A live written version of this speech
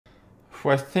who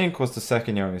I think was the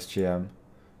second youngest GM.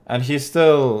 And he's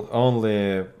still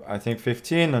only, I think,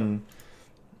 15 and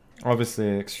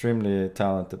obviously extremely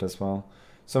talented as well.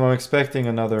 So I'm expecting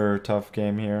another tough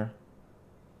game here.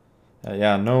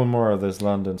 Yeah, no more of this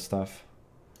London stuff.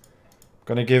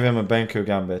 Gonna give him a Benko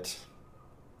Gambit.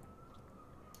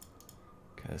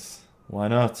 Because why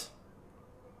not?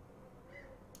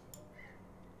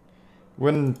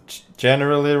 Wouldn't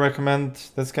generally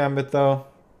recommend this Gambit though.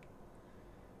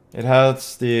 It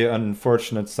has the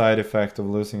unfortunate side effect of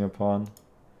losing a pawn.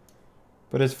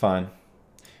 But it's fine.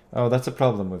 Oh, that's a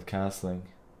problem with castling.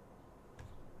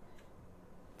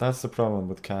 That's the problem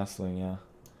with castling, yeah.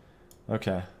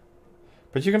 Okay.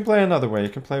 But you can play another way. You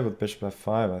can play with bishop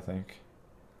f5, I think.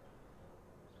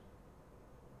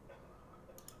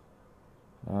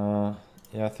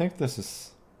 Yeah, I think this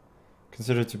is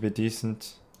considered to be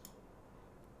decent.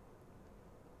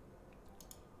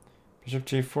 Bishop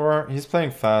g4. He's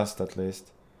playing fast, at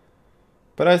least.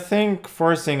 But I think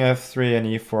forcing f3 and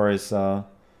e4 is a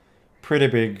pretty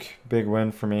big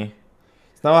win for me.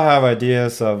 So now I have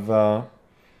ideas of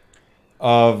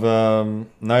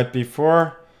knight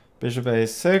b4, bishop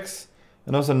a6,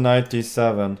 and also knight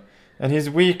d7. And he's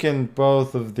weak in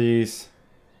both of these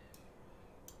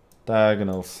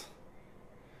diagonals.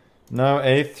 Now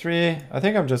a3. I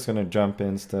think I'm just gonna jump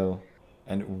in still.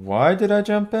 And why did I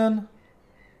jump in?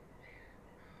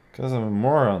 Because I'm a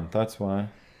moron, that's why.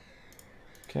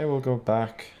 Okay, we'll go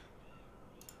back.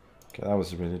 Okay, that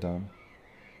was really dumb.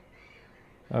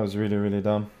 That was really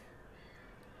dumb.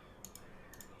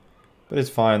 But it's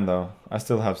fine though. I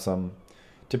still have some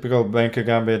typical Benko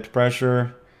Gambit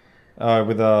pressure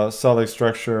with a solid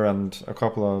structure and a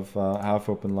couple of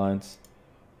half-open lines.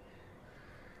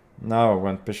 Now I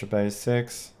went bishop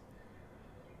a6.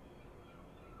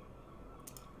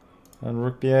 And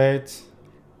rook b8.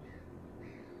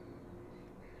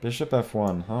 Bishop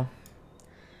f1, huh?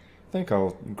 I think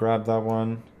I'll grab that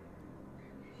one.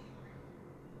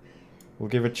 We'll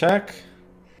give a check.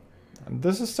 And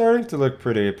this is starting to look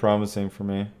pretty promising for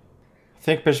me. I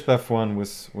think bishop f1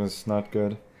 was not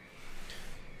good.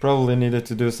 Probably needed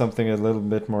to do something a little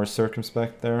bit more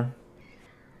circumspect there.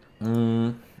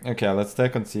 Okay, let's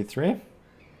take on c3. I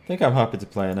think I'm happy to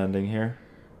play an ending here.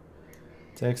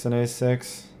 Takes on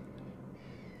a6.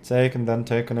 Take and then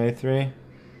take on a3.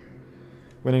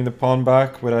 Winning the pawn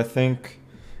back with, I think,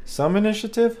 some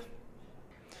initiative.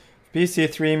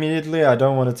 bc3 immediately. I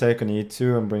don't want to take on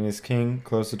e2 and bring his king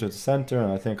closer to the center,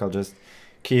 and I think I'll just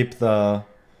keep the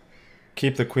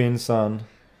queen's on.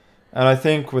 And I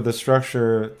think with the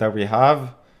structure that we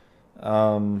have,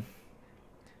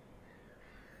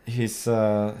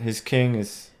 his king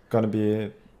is gonna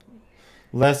be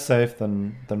less safe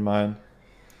than mine.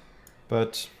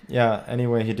 But yeah,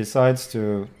 anyway, he decides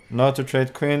to not to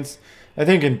trade queens. I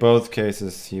think in both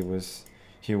cases he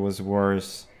was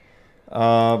worse.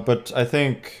 But I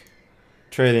think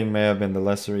trading may have been the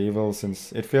lesser evil,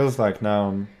 since it feels like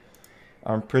now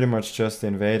I'm pretty much just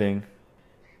invading.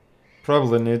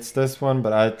 Probably needs this one,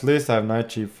 but at least I have knight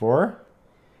g4.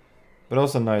 But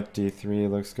also knight d3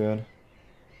 looks good.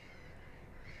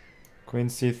 Queen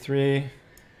c3.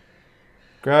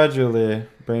 Gradually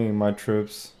bringing my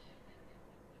troops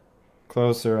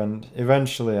closer, and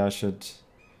eventually I should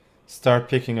start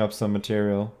picking up some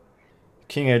material.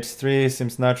 King h3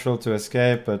 seems natural to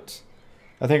escape, but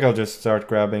I think I'll just start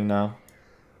grabbing now.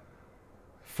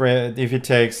 If he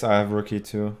takes, I have rook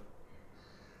e2.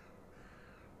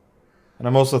 And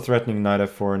I'm also threatening knight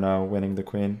f4 now, winning the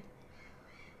queen.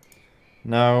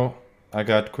 Now I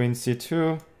got queen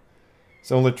c2.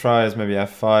 His only try is maybe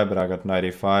f5, but I got knight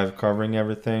e5 covering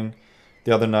everything.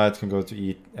 The other knight can go to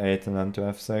e8 and then to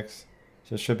f6.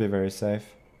 So it should be very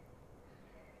safe.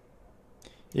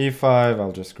 e5,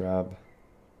 I'll just grab.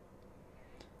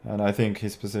 And I think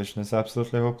his position is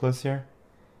absolutely hopeless here.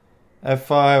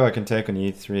 f5, I can take on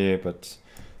e3, but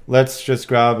let's just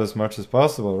grab as much as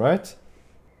possible, right?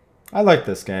 I like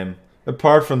this game.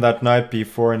 Apart from that knight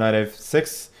b4 and knight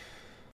f6